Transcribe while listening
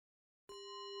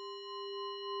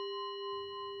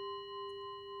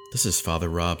This is Father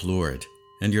Rob Lourdes,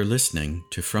 and you're listening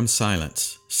to From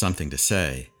Silence, Something to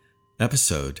Say,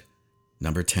 episode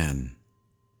number 10.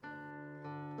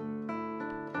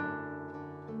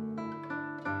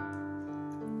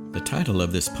 The title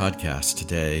of this podcast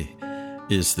today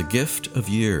is The Gift of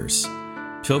Years,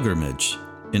 Pilgrimage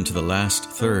into the Last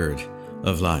Third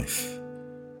of Life.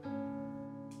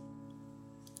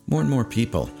 More and more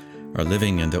people are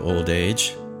living into old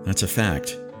age. That's a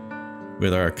fact.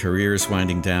 With our careers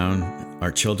winding down,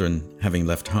 our children having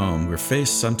left home, we're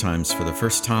faced sometimes for the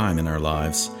first time in our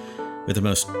lives with the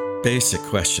most basic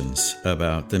questions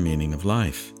about the meaning of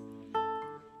life.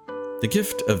 The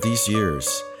gift of these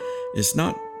years is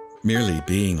not merely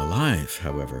being alive,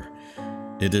 however.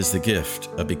 It is the gift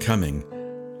of becoming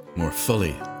more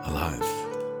fully alive.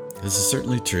 This is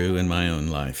certainly true in my own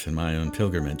life, in my own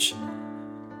pilgrimage.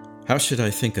 How should I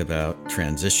think about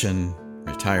transition,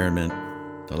 retirement,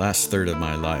 the last third of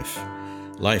my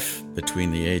life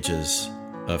between the ages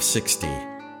of 60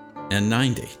 and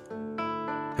 90?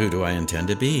 Who do I intend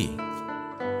to be?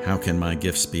 How can my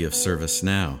gifts be of service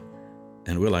now?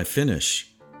 And will I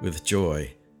finish with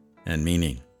joy and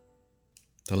meaning?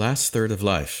 The last third of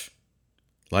life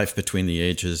between the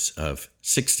ages of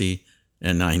 60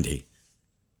 and 90.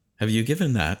 Have you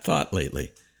given that thought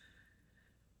lately?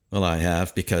 Well, I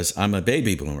have, because I'm a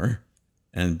baby boomer,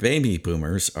 and baby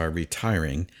boomers are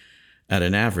retiring at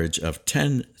an average of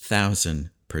 10,000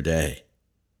 per day.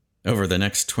 Over the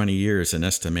next 20 years, an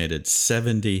estimated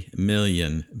 70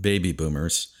 million baby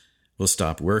boomers will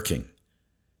stop working.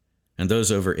 And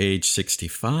those over age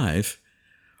 65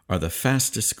 are the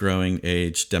fastest growing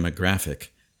age demographic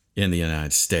in the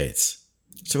United States.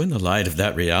 So in the light of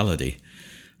that reality,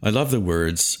 I love the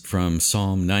words from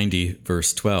Psalm 90,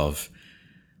 verse 12,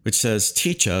 which says,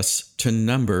 "Teach us to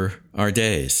number our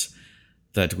days,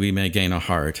 that we may gain a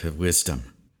heart of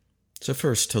wisdom." So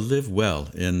first, to live well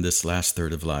in this last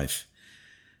third of life,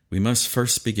 we must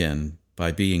first begin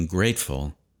by being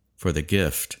grateful for the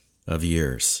gift of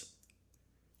years.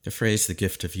 The phrase, the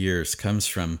gift of years, comes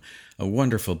from a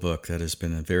wonderful book that has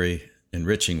been a very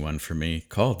enriching one for me,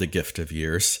 called The Gift of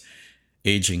Years,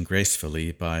 Aging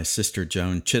Gracefully, by Sister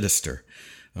Joan Chittister,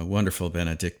 a wonderful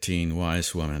Benedictine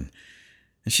wise woman.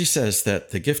 And she says that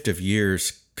the gift of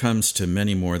years comes to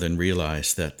many more than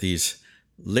realize that these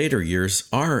later years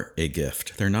are a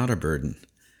gift. They're not a burden.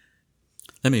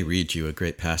 Let me read you a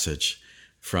great passage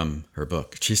from her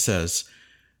book. She says,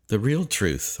 "The real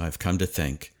truth, I've come to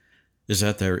think, is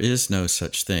that there is no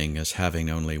such thing as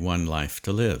having only one life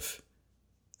to live.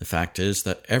 The fact is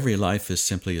that every life is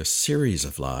simply a series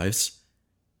of lives,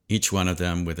 each one of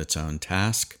them with its own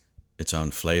task, its own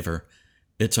flavor,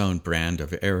 its own brand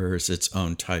of errors, its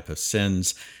own type of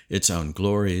sins, its own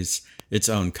glories, its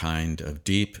own kind of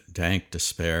deep, dank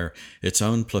despair, its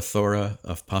own plethora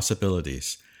of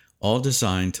possibilities, all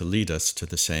designed to lead us to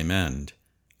the same end,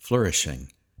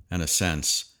 flourishing and a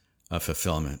sense of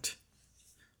fulfillment."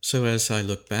 So as I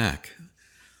look back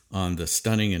on the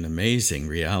stunning and amazing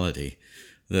reality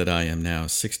that I am now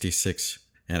 66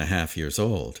 and a half years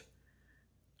old,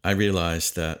 I realize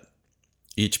that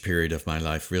each period of my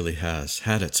life really has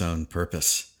had its own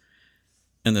purpose.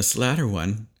 And this latter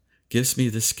one gives me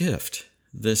this gift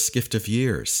of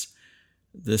years,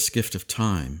 this gift of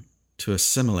time to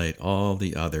assimilate all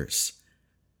the others.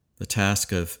 The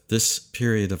task of this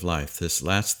period of life, this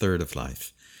last third of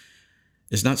life,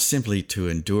 is not simply to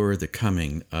endure the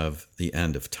coming of the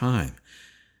end of time,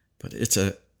 but it's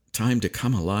a time to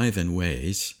come alive in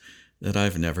ways that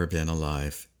I've never been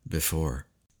alive before.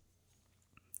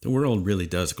 The world really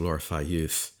does glorify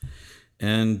youth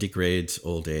and degrades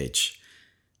old age.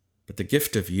 But the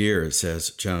gift of years,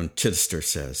 as Joan Chittister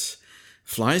says,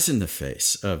 flies in the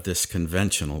face of this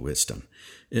conventional wisdom.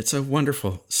 It's a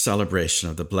wonderful celebration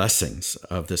of the blessings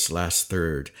of this last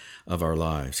third of our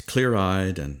lives,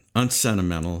 clear-eyed and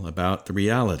unsentimental about the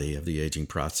reality of the aging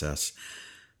process,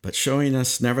 but showing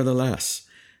us nevertheless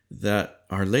that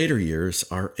our later years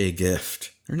are a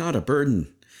gift. They're not a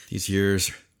burden. These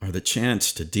years are the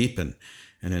chance to deepen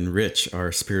and enrich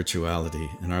our spirituality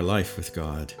and our life with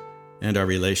God and our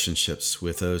relationships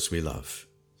with those we love.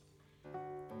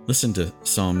 Listen to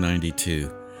Psalm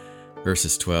 92,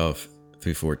 verses 12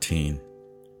 through 14.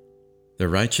 "The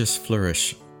righteous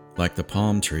flourish like the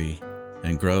palm tree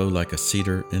and grow like a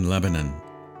cedar in Lebanon.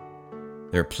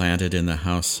 They're planted in the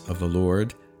house of the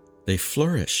Lord. They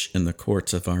flourish in the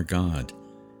courts of our God.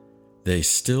 They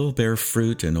still bear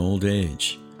fruit in old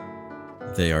age.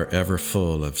 They are ever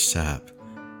full of sap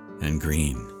and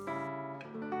green."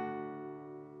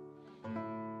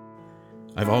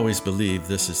 I've always believed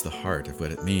this is the heart of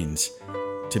what it means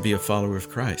to be a follower of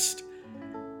Christ.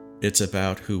 It's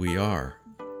about who we are,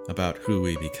 about who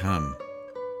we become.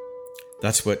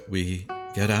 That's what we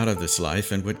get out of this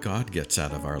life and what God gets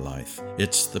out of our life.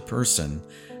 It's the person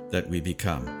that we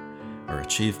become. Our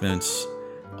achievements,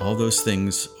 all those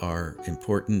things are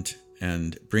important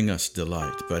and bring us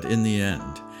delight. But in the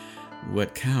end,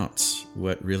 what counts,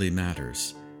 what really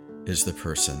matters, is the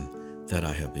person that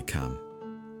I have become.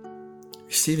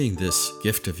 Receiving this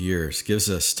gift of years gives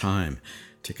us time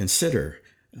to consider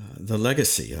the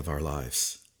legacy of our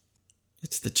lives.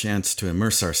 It's the chance to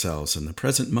immerse ourselves in the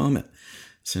present moment,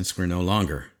 since we're no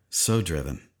longer so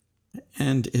driven.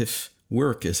 And if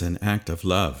work is an act of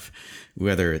love,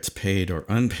 whether it's paid or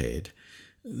unpaid,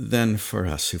 then for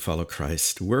us who follow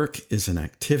Christ, work is an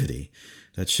activity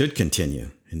that should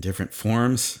continue in different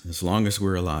forms as long as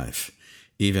we're alive,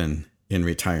 even in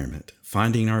retirement,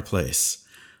 finding our place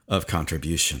of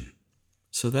contribution.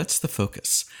 So that's the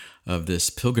focus of this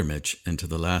pilgrimage into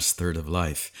the last third of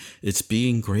life. It's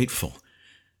being grateful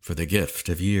for the gift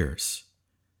of years.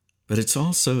 But it's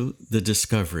also the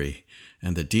discovery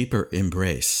and the deeper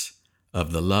embrace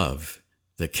of the love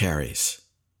that carries.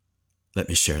 Let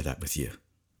me share that with you.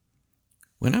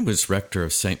 When I was rector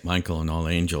of St. Michael and All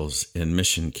Angels in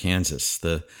Mission, Kansas,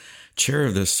 the chair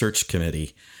of the search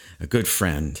committee, a good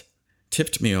friend,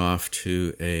 tipped me off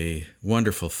to a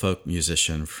wonderful folk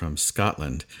musician from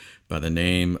Scotland by the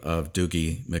name of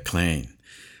Dougie MacLean.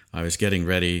 I was getting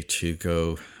ready to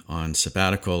go on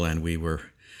sabbatical, and we were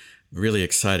really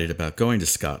excited about going to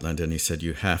Scotland, and he said,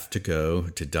 you have to go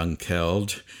to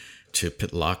Dunkeld, to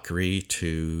Pitlochry,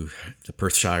 to the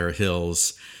Perthshire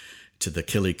Hills, to the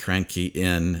Killiecrankie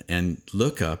Inn, and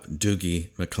look up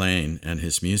Dougie MacLean and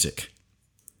his music.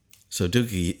 So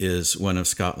Dougie is one of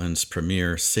Scotland's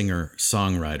premier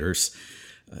singer-songwriters.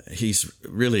 He's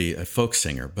really a folk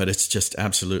singer, but it's just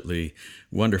absolutely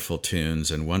wonderful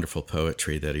tunes and wonderful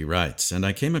poetry that he writes. And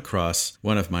I came across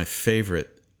one of my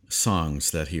favorite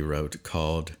songs that he wrote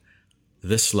called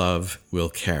This Love Will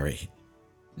Carry.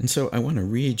 And so I want to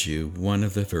read you one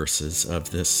of the verses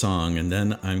of this song, and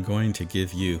then I'm going to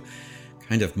give you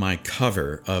kind of my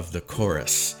cover of the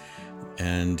chorus,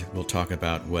 and we'll talk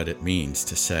about what it means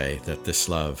to say that this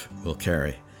love will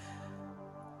carry.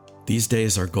 These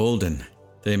days are golden.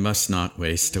 They must not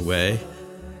waste away.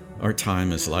 Our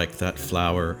time is like that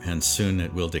flower, and soon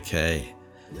it will decay.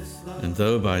 And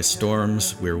though by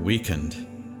storms we're weakened,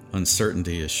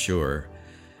 uncertainty is sure,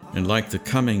 and like the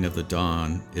coming of the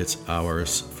dawn, it's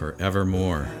ours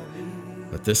forevermore.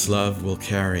 But this love will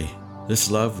carry me. This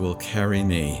love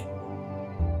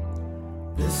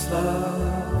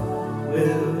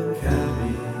will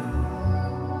carry.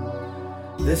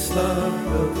 This love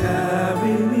will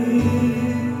carry me.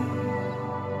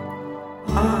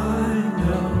 I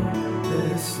know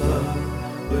this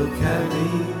love will carry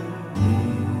me.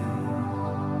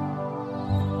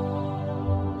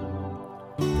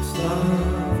 This love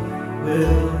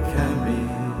will carry.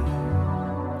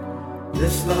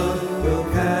 This love will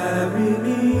carry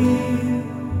me.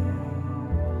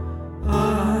 I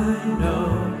know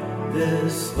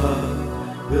this love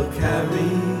will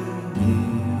carry me.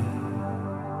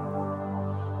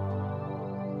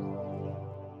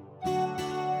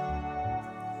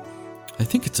 I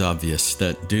think it's obvious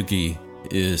that Dougie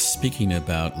is speaking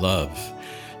about love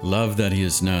that he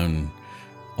has known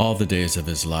all the days of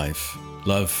his life,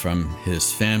 love from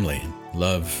his family,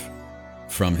 love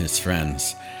from his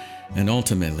friends, and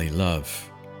ultimately love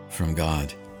from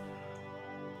God.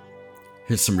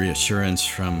 Here's some reassurance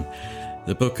from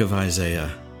the book of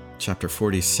Isaiah, chapter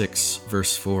 46,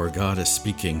 verse 4. God is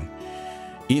speaking,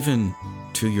 "Even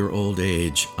to your old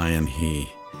age I am he,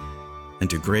 and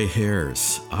to gray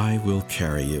hairs I will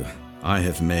carry you. I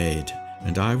have made,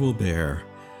 and I will bear.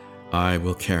 I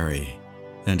will carry,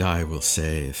 and I will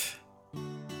save."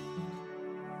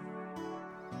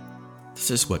 This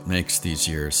is what makes these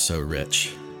years so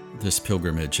rich, this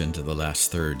pilgrimage into the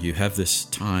last third. You have this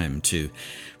time to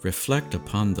reflect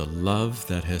upon the love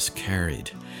that has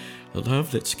carried, the love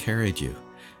that's carried you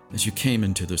as you came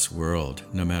into this world,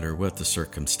 no matter what the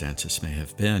circumstances may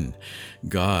have been.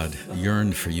 God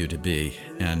yearned for you to be,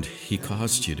 and he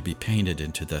caused you to be painted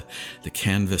into the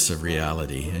canvas of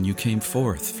reality, and you came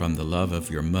forth from the love of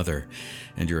your mother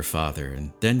and your father,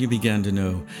 and then you began to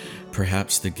know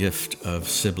perhaps the gift of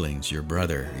siblings, your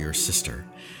brother, your sister,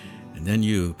 and then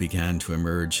you began to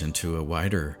emerge into a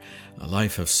wider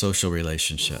life of social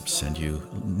relationships, and you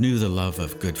knew the love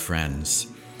of good friends.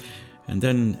 And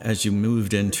then as you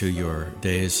moved into your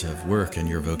days of work and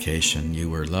your vocation, you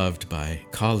were loved by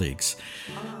colleagues.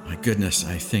 My goodness,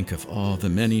 I think of all the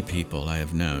many people I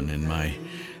have known in my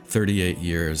 38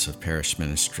 years of parish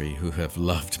ministry who have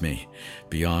loved me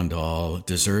beyond all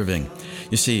deserving.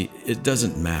 You see, it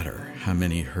doesn't matter how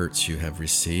many hurts you have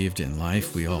received in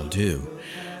life, we all do.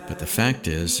 But the fact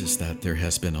is that there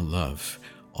has been a love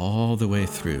all the way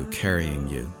through carrying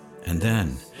you. And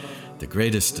then the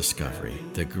greatest discovery,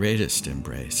 the greatest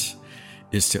embrace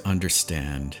is to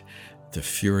understand the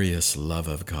furious love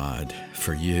of God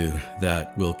for you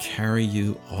that will carry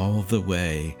you all the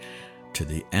way to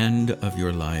the end of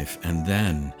your life, and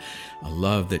then a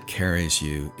love that carries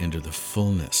you into the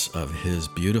fullness of His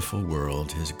beautiful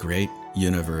world, His great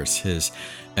universe, His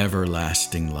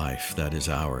everlasting life that is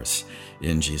ours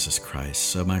in Jesus Christ.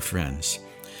 So, my friends,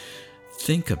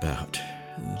 think about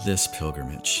this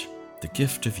pilgrimage, the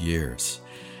gift of years,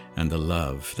 and the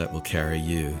love that will carry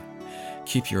you.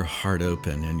 Keep your heart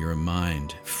open and your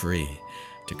mind free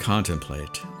to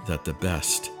contemplate that the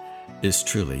best is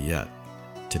truly yet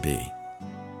to be.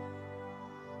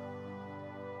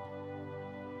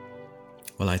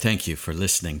 Well, I thank you for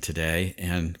listening today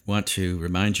and want to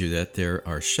remind you that there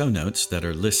are show notes that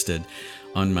are listed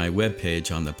on my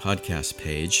webpage on the podcast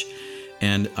page.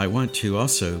 And I want to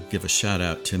also give a shout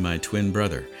out to my twin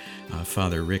brother,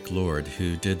 Father Rick Lord,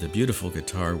 who did the beautiful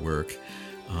guitar work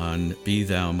on Be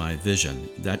Thou My Vision.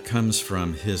 That comes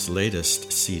from his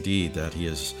latest CD that he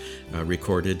has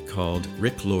recorded called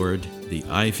Rick Lord, The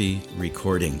Ivy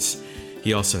Recordings.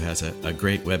 He also has a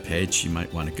great webpage. You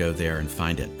might want to go there and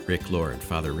find it. Rick Lord,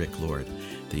 Father Rick Lord,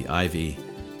 The Ivy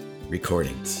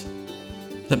Recordings.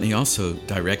 Let me also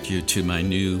direct you to my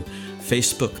new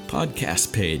Facebook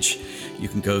podcast page. You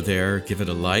can go there, give it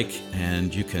a like,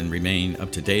 and you can remain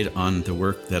up to date on the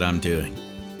work that I'm doing.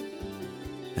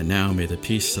 And now may the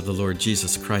peace of the Lord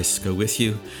Jesus Christ go with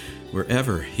you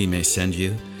wherever He may send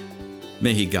you.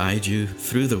 May He guide you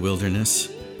through the wilderness,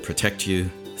 protect you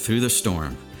through the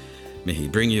storm. May He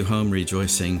bring you home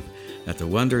rejoicing at the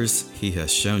wonders He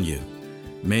has shown you.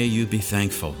 May you be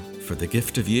thankful for the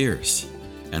gift of years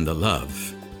and the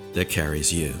love that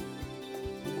carries you.